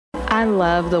I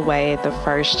love the way the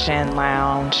First Gen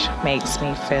Lounge makes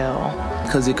me feel.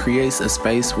 Because it creates a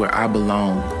space where I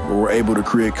belong, where we're able to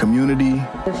create community.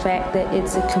 The fact that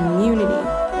it's a community.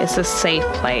 It's a safe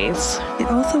place. It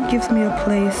also gives me a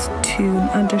place to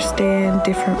understand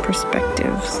different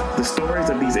perspectives. The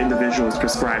stories of these individuals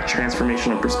prescribe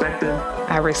transformational perspective.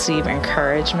 I receive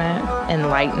encouragement,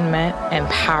 enlightenment,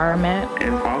 empowerment.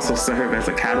 And also serve as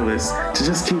a catalyst to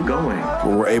just keep going.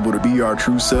 Where we're able to be our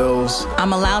true selves.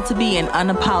 I'm allowed to be an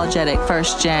unapologetic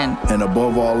first gen. And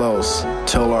above all else,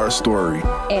 tell our story.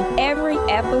 And every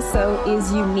episode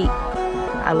is unique.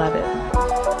 I love it.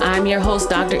 I'm your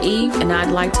host, Dr. Eve, and I'd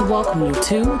like to welcome you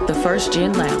to the First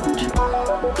Gen Lounge.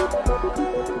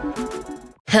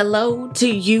 Hello to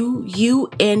you, you,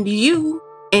 and you.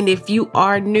 And if you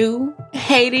are new,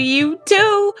 hey to you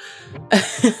too.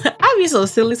 I be so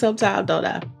silly sometimes, don't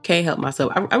I? Can't help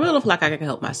myself. I really don't feel like I can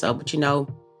help myself, but you know,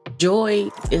 joy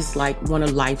is like one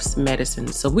of life's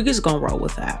medicines. So we're just gonna roll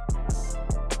with that.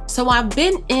 So I've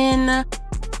been in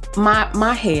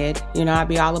my head, you know, I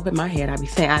be all up in my head. I be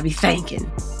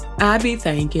thinking. But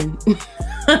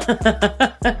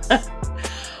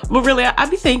really, I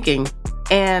be thinking.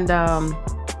 And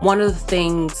one of the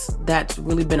things that's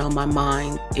really been on my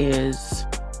mind is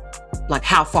like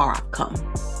how far I've come.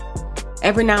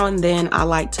 Every now and then I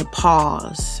like to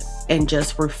pause and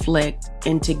just reflect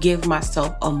and to give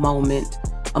myself a moment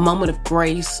of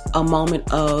grace, a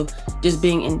moment of just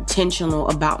being intentional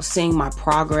about seeing my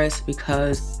progress,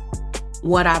 because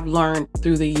what I've learned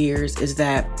through the years is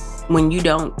that when you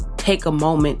don't take a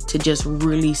moment to just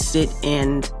really sit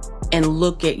and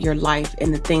look at your life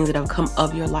and the things that have come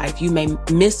of your life, you may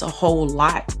miss a whole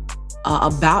lot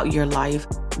about your life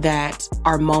that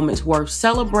are moments worth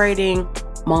celebrating,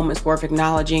 moments worth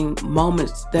acknowledging,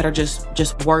 moments that are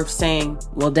just worth saying,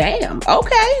 well, damn,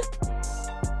 okay.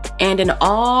 And in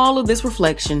all of this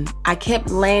reflection, I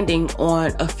kept landing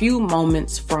on a few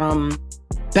moments from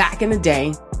back in the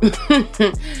day.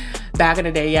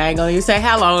 Yeah, I ain't gonna even say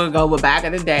how long ago, but back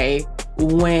in the day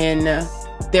when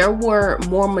there were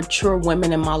more mature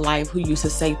women in my life who used to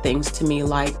say things to me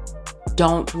like,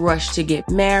 don't rush to get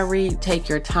married, take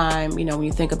your time. You know, when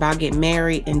you think about getting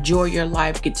married, enjoy your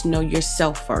life, get to know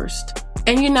yourself first.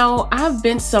 And you know, I've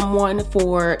been someone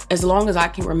for as long as I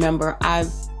can remember,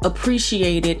 I've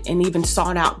appreciated and even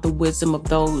sought out the wisdom of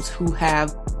those who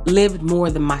have lived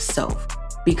more than myself,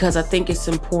 because I think it's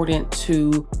important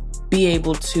to be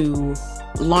able to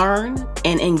learn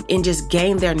and just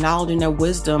gain their knowledge and their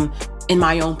wisdom in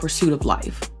my own pursuit of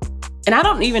life. And I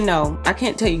don't even know, I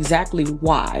can't tell you exactly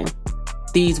why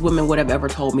these women would have ever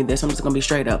told me this. I'm just gonna be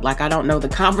straight up. Like, I don't know the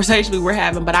conversation we were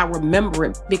having, but I remember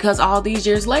it because all these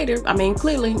years later, I mean,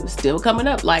 clearly it's still coming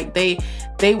up. Like they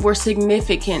were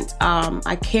significant.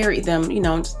 I carried them, you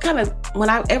know, just kind of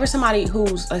whenever somebody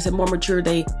who's, like I said, more mature,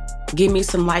 they give me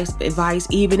some life advice,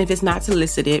 even if it's not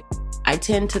solicited, I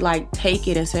tend to like take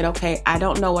it and say, okay, I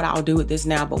don't know what I'll do with this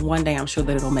now, but one day I'm sure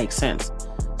that it'll make sense.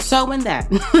 So in that,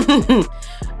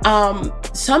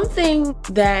 something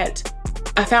that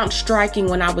I found striking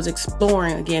when I was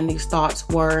exploring, again, these thoughts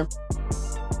were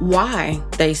why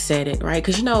they said it, right?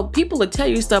 Because, you know, people will tell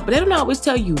you stuff, but they don't always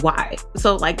tell you why.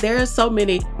 So like there are so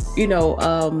many, you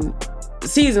know,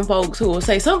 seasoned folks who will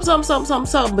say something,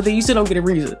 but then you still don't get a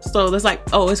reason. So that's like,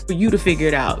 oh, it's for you to figure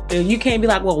it out. And you can't be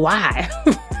like, well, why?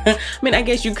 I mean, I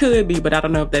guess you could be, but I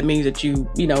don't know if that means that you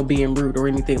know, being rude or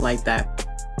anything like that.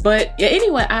 But yeah,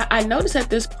 anyway, I noticed at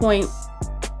this point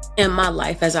in my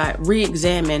life, as I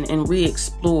re-examine and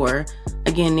re-explore,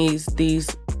 again, these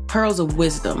pearls of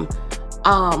wisdom,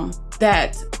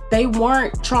 that they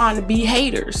weren't trying to be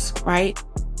haters, right?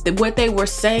 That what they were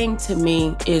saying to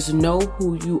me is know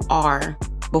who you are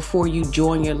before you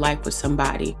join your life with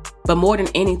somebody. But more than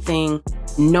anything,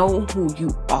 know who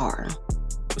you are.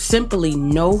 Simply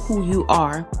know who you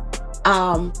are.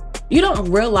 You don't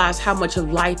realize how much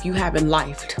of life you haven't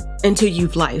lifed until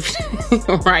you've lifed,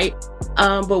 right?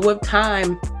 But with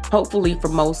time, hopefully for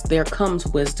most, there comes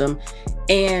wisdom.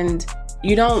 And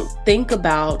you don't think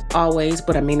about always,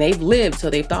 but I mean, they've lived, so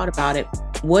they've thought about it,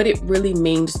 what it really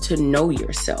means to know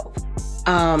yourself.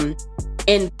 And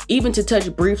even to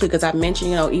touch briefly, because I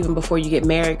mentioned, you know, even before you get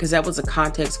married, because that was a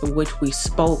context for which we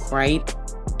spoke, right?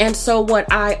 And so what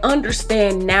I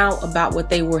understand now about what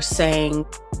they were saying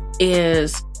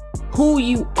is who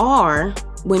you are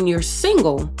when you're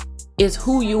single is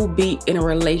who you'll be in a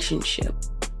relationship.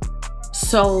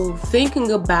 So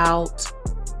thinking about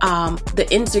the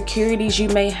insecurities you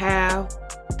may have,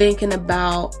 thinking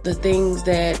about the things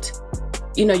that,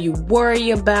 you know, you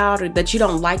worry about or that you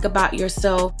don't like about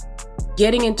yourself,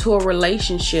 getting into a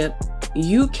relationship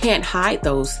you can't hide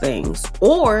those things,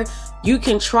 or you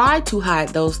can try to hide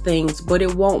those things, but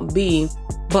it won't be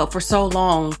but for so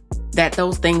long that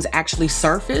those things actually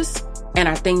surface and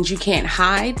are things you can't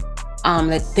hide,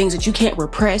 that things that you can't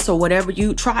repress, or whatever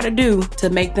you try to do to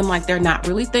make them like they're not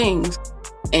really things.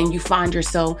 And you find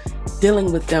yourself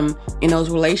dealing with them in those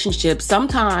relationships,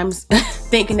 sometimes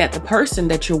thinking that the person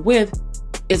that you're with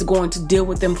is going to deal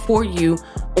with them for you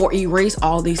or erase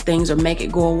all these things or make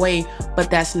it go away.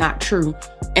 But that's not true.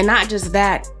 And not just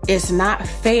that, it's not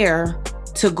fair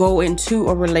to go into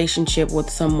a relationship with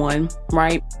someone,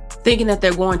 right, thinking that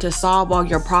they're going to solve all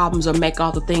your problems or make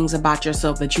all the things about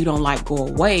yourself that you don't like go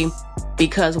away.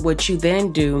 Because what you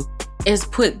then do is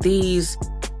put these,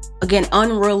 again,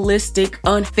 unrealistic,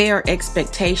 unfair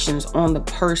expectations on the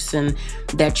person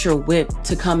that you're with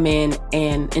to come in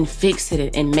and fix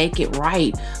it and make it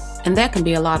right. And that can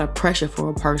be a lot of pressure for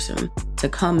a person to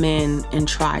come in and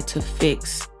try to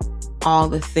fix all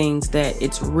the things that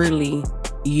it's really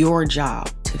your job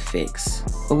to fix.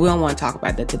 But we don't want to talk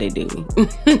about that today, do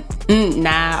we?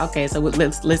 Nah, okay, so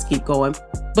let's keep going.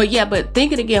 But yeah, but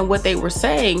thinking again what they were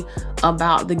saying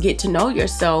about the get to know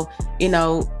yourself,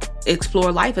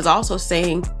 Explore Life is also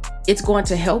saying it's going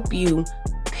to help you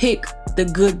pick the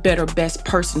good, better, best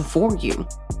person for you.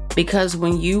 Because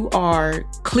when you are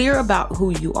clear about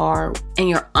who you are and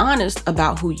you're honest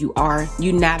about who you are,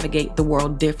 you navigate the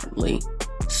world differently.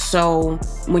 So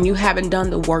when you haven't done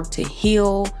the work to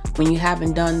heal, when you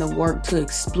haven't done the work to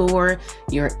explore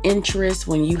your interests,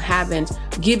 when you haven't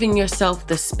given yourself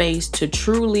the space to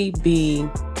truly be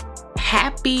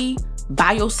happy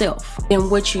by yourself, then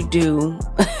what you do,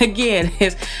 again,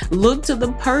 is look to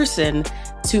the person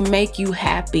to make you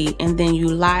happy, and then you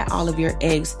lie all of your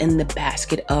eggs in the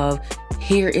basket of,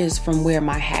 here is from where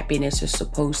my happiness is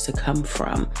supposed to come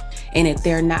from. And if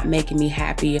they're not making me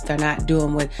happy, if they're not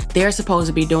doing what they're supposed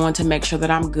to be doing to make sure that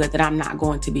I'm good, that I'm not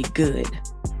going to be good.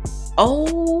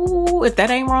 Oh, if that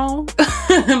ain't wrong.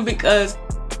 Because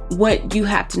what you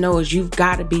have to know is you've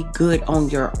got to be good on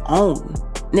your own.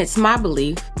 And it's my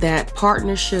belief that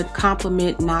partners should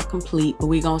complement, not complete, but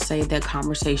we're going to save that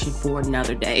conversation for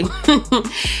another day.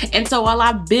 And so while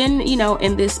I've been,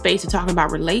 in this space of talking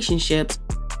about relationships,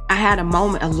 I had a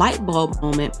moment, a light bulb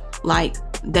moment, like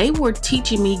they were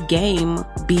teaching me game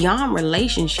beyond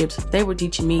relationships. They were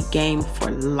teaching me game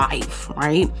for life,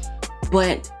 right?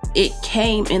 But it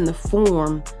came in the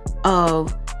form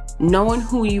of knowing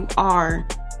who you are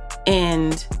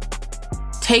and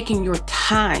taking your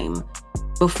time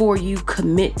before you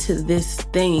commit to this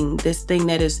thing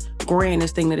that is grand,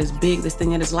 this thing that is big, this thing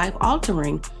that is life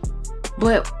altering.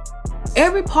 But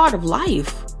every part of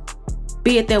life,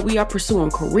 be it that we are pursuing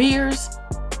careers,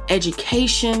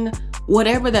 education,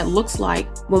 whatever that looks like,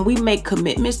 when we make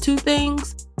commitments to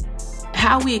things,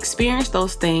 how we experience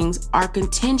those things are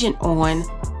contingent on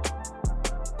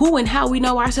who and how we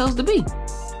know ourselves to be.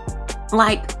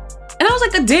 And I was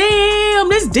like, damn,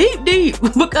 this deep,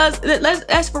 because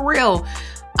that's for real.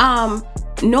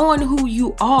 Knowing who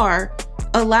you are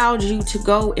allows you to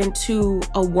go into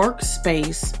a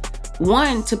workspace,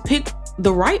 one, to pick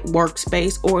the right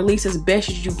workspace, or at least as best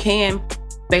as you can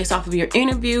based off of your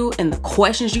interview and the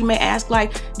questions you may ask.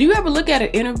 Like, do you ever look at an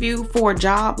interview for a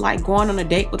job, like going on a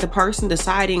date with a person,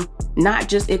 deciding not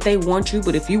just if they want you,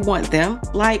 but if you want them?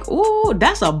 Like, ooh,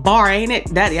 that's a bar, ain't it?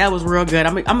 That was real good.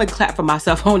 I'm gonna clap for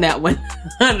myself on that one.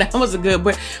 That was a good,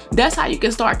 but that's how you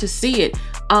can start to see it.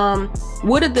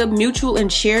 What are the mutual and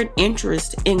shared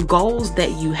interests and goals that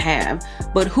you have?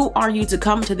 But who are you to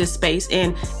come to this space?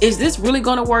 And is this really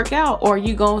going to work out? Or are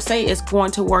you going to say it's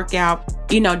going to work out,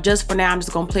 just for now, I'm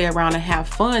just going to play around and have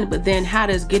fun. But then how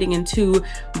does getting into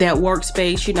that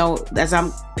workspace, as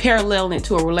I'm paralleling it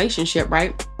to a relationship,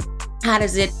 right? How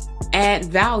does it add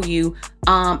value?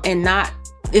 And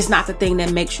it's not the thing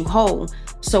that makes you whole.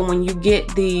 So when you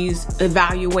get these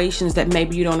evaluations that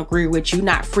maybe you don't agree with, you're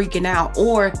not freaking out.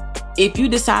 Or if you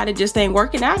decide it just ain't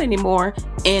working out anymore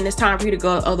and it's time for you to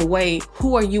go the other way,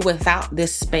 who are you without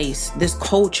this space, this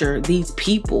culture, these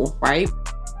people, right?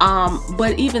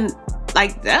 But even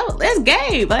like, that's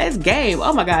game.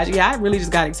 Oh my gosh. Yeah, I really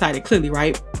just got excited, clearly,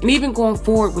 right? And even going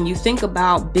forward, when you think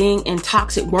about being in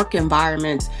toxic work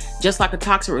environments, just like a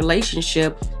toxic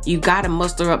relationship, you got to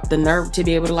muster up the nerve to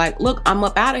be able to look, I'm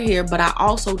up out of here, but I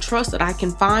also trust that I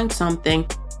can find something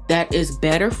that is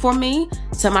better for me,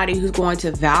 somebody who's going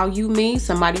to value me,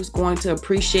 somebody who's going to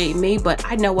appreciate me, but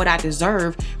I know what I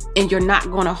deserve. And you're not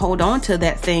going to hold on to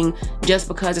that thing just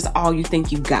because it's all you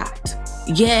think you got.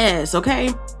 Yes,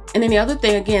 okay? And then the other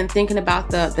thing, again, thinking about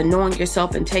the knowing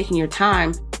yourself and taking your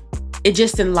time, it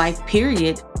just in life,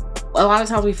 period, a lot of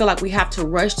times we feel like we have to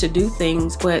rush to do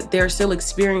things, but there are still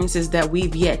experiences that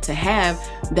we've yet to have,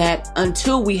 that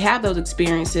until we have those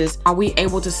experiences, are we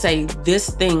able to say this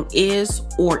thing is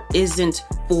or isn't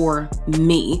for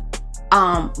me?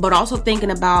 But also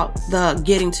thinking about the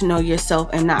getting to know yourself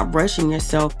and not rushing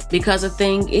yourself, because the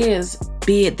thing is,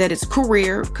 be it that it's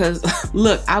career, because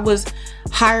look, I was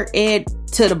higher ed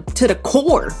to the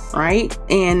core, right?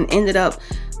 And ended up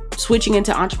switching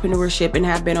into entrepreneurship and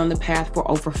have been on the path for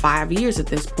over 5 years at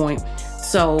this point.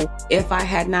 So if I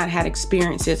had not had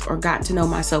experiences or gotten to know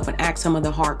myself and asked some of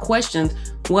the hard questions,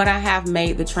 would I have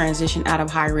made the transition out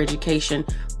of higher education?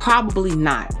 Probably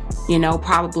not,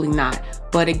 probably not.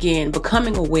 But again,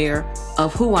 becoming aware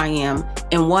of who I am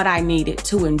and what I needed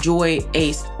to enjoy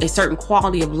a certain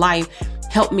quality of life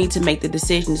helped me to make the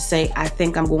decision to say, I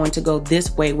think I'm going to go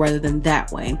this way rather than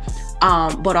that way.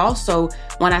 But also,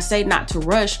 when I say not to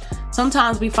rush,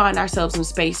 sometimes we find ourselves in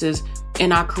spaces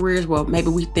in our careers where maybe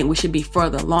we think we should be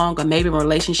further along, or maybe in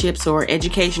relationships or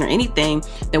education or anything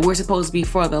that we're supposed to be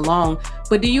further along.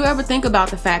 But do you ever think about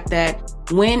the fact that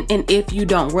when and if you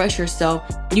don't rush yourself,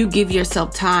 you give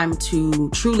yourself time to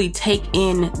truly take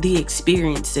in the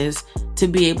experiences to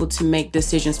be able to make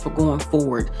decisions for going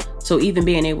forward? So even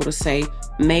being able to say,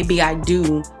 maybe I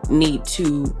do need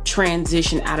to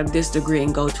transition out of this degree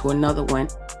and go to another one.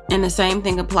 And the same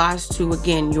thing applies to,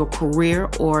 again, your career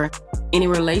or any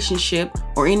relationship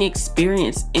or any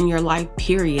experience in your life,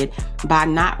 period. By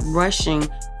not rushing,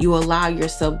 you allow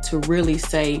yourself to really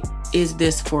say, is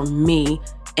this for me?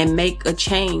 And make a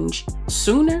change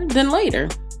sooner than later,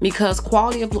 because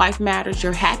quality of life matters,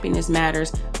 your happiness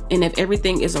matters. And if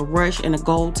everything is a rush and a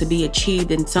goal to be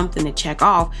achieved and something to check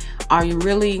off, are you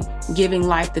really giving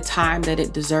life the time that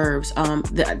it deserves? Not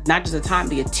just the time,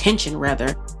 the attention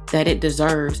rather, that it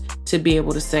deserves to be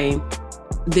able to say,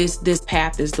 this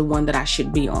path is the one that I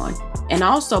should be on. And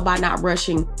also, by not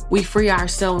rushing, we free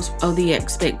ourselves of the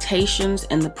expectations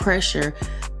and the pressure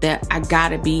that I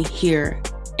gotta be here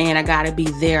and I gotta be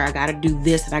there, I gotta do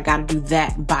this and I gotta do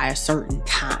that by a certain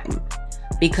time.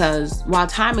 Because while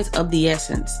time is of the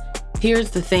essence, here's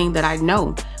the thing that I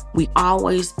know: we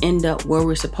always end up where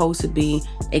we're supposed to be,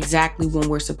 exactly when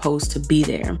we're supposed to be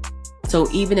there. So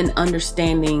even in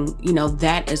understanding,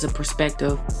 that as a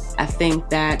perspective, I think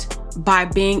that by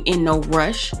being in no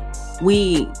rush,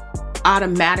 we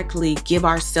automatically give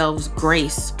ourselves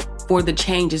grace for the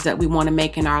changes that we want to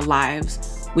make in our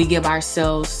lives. We give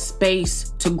ourselves space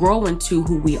to grow into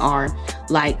who we are.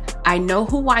 Like, I know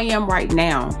who I am right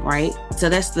now, right? So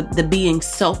that's the being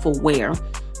self-aware.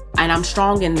 And I'm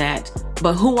strong in that.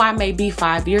 But who I may be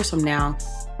 5 years from now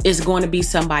is going to be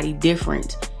somebody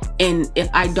different. And if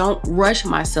I don't rush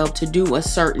myself to do a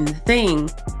certain thing,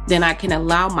 then I can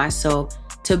allow myself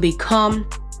to become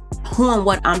who and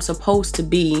what I'm supposed to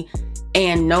be,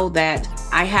 and know that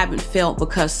I haven't failed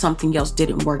because something else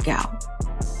didn't work out.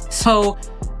 So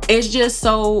it's just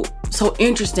so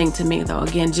interesting to me, though.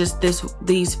 Again, just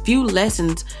these few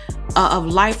lessons of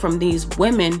life from these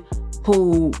women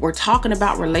who were talking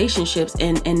about relationships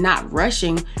and not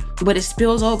rushing, but it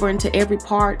spills over into every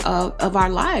part of our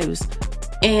lives.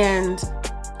 And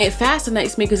it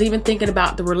fascinates me because even thinking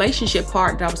about the relationship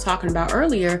part that I was talking about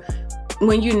earlier,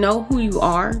 when you know who you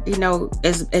are,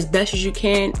 as best as you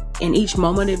can in each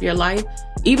moment of your life,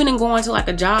 even in going to like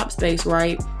a job space,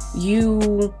 right?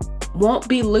 You won't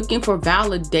be looking for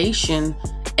validation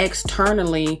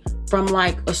externally from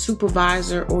like a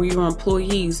supervisor or your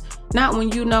employees. Not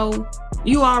when you know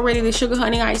you already the sugar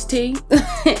honey iced tea.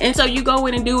 And so you go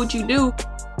in and do what you do,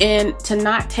 and to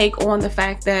not take on the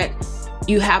fact that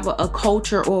you have a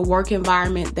culture or a work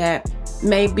environment that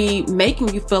may be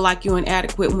making you feel like you're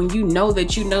inadequate when you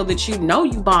know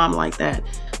you bomb like that.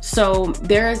 So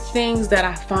there are things that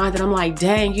I find that I'm like,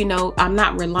 dang, I'm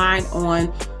not relying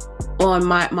on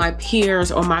my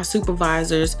peers or my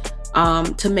supervisors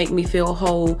to make me feel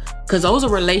whole, because those are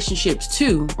relationships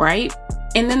too, right?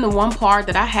 And then the one part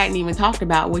that I hadn't even talked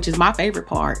about, which is my favorite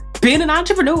part, being an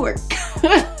entrepreneur.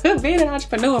 Being an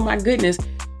entrepreneur, my goodness.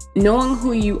 Knowing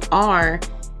who you are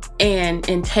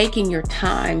and taking your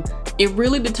time, it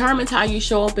really determines how you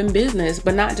show up in business,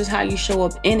 but not just how you show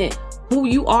up in it. Who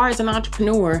you are as an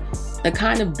entrepreneur, the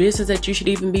kind of business that you should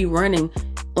even be running.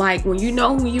 Like, when you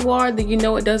know who you are, then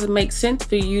it doesn't make sense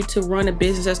for you to run a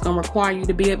business that's going to require you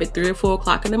to be up at 3 or 4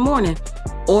 o'clock in the morning.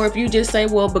 Or if you just say,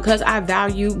 well, because I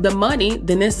value the money,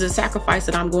 then this is a sacrifice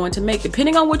that I'm going to make,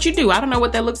 depending on what you do. I don't know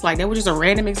what that looks like. That was just a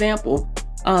random example.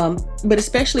 But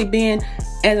especially being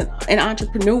an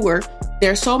entrepreneur,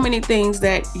 there are so many things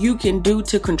that you can do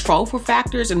to control for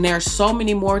factors, and there are so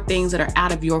many more things that are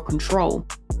out of your control.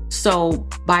 So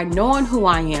by knowing who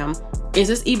I am Is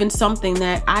this even something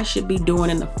that I should be doing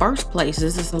in the first place?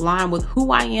 Is this aligned with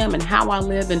who I am and how I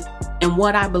live and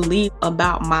what I believe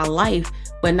about my life?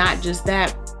 But not just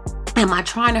that. Am I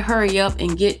trying to hurry up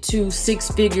and get to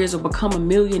 6 figures or become a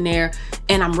millionaire,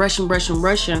 and I'm rushing,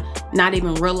 not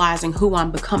even realizing who I'm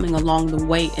becoming along the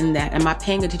way in that? Am I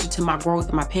paying attention to my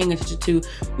growth? Am I paying attention to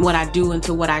what I do and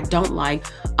to what I don't like?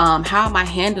 How am I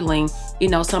handling,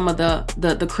 some of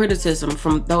the criticism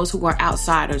from those who are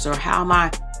outsiders? Or how am I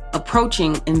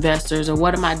approaching investors? Or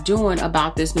what am I doing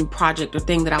about this new project or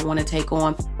thing that I want to take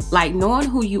on? Like, knowing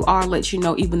who you are lets you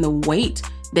know even the weight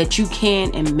that you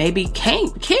can and maybe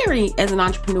can't carry as an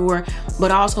entrepreneur,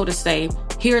 but also to say,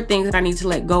 here are things that I need to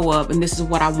let go of, and this is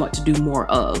what I want to do more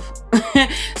of.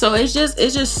 So it's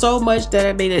just so much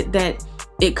that that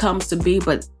it comes to be.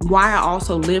 But why I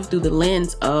also live through the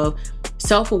lens of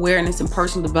self-awareness and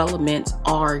personal development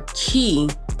are key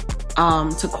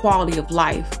to quality of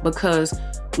life, because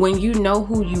when you know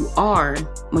who you are,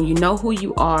 you know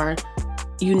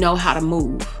how to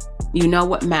move. You know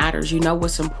what matters. You know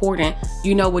what's important.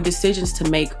 You know what decisions to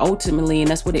make ultimately.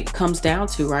 And that's what it comes down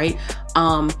to, right?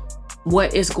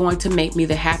 What is going to make me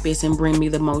the happiest and bring me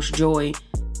the most joy?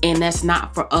 And that's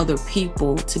not for other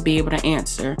people to be able to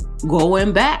answer.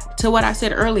 Going back to what I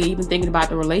said earlier, even thinking about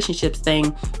the relationships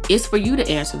thing, it's for you to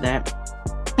answer that.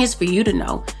 It's for you to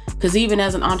know. Because even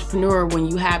as an entrepreneur,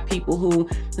 when you have people who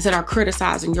are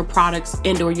criticizing your products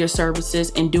and or your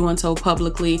services and doing so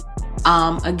publicly,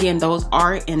 again, those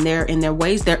are in their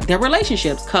ways, they're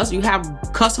relationships. Because you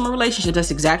have customer relationships, that's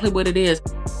exactly what it is.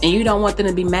 And you don't want them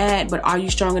to be mad, but are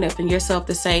you strong enough in yourself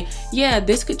to say, yeah,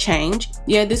 this could change.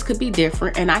 Yeah, this could be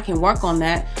different and I can work on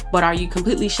that. But are you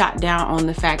completely shot down on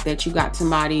the fact that you got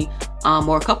somebody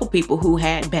or a couple people who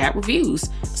had bad reviews?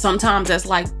 Sometimes that's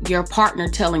like your partner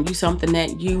telling you something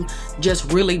that you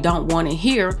just really don't want to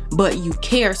hear, but you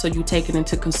care, so you take it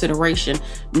into consideration,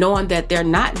 knowing that they're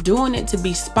not doing it to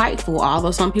be spiteful,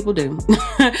 although some people do.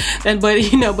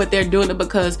 but they're doing it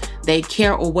because they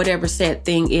care, or whatever said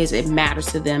thing is, it matters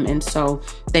to them, and so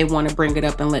they want to bring it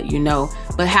up and let you know.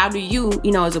 But how do you,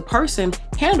 as a person,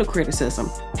 handle criticism?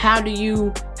 How do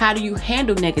you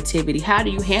handle negativity? How do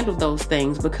you handle those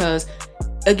things? Because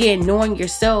again, knowing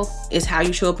yourself is how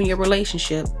you show up in your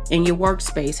relationship, in your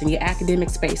workspace, in your academic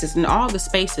spaces, in all the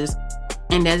spaces.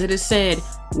 And as it is said,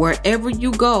 wherever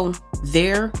you go,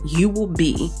 there you will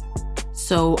be.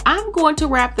 So I'm going to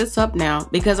wrap this up now,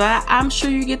 because I'm sure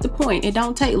you get the point. It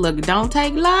don't take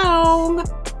long.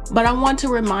 But I want to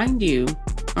remind you,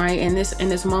 right, in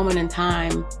this moment in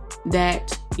time,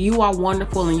 that you are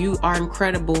wonderful and you are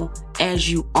incredible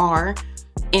as you are.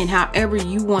 And however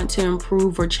you want to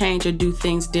improve or change or do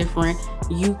things different,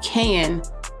 you can.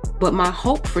 But my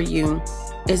hope for you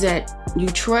is that you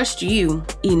trust you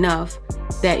enough,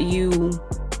 that you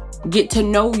get to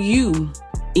know you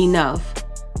enough,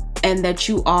 and that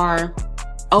you are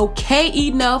okay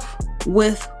enough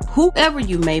with whoever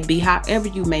you may be, however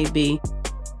you may be,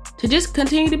 to just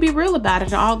continue to be real about it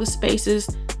in all the spaces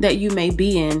that you may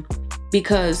be in.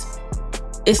 Because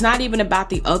it's not even about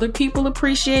the other people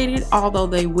appreciate it, although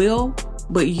they will,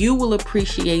 but you will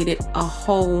appreciate it a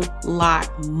whole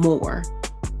lot more.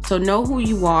 So know who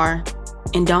you are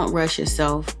and don't rush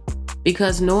yourself,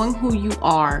 because knowing who you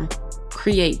are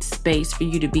creates space for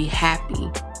you to be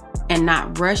happy, and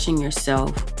not rushing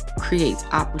yourself creates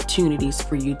opportunities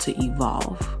for you to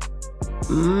evolve.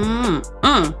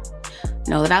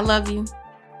 Know that I love you.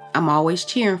 I'm always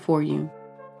cheering for you.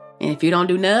 And if you don't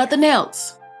do nothing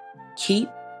else, keep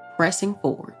pressing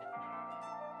forward.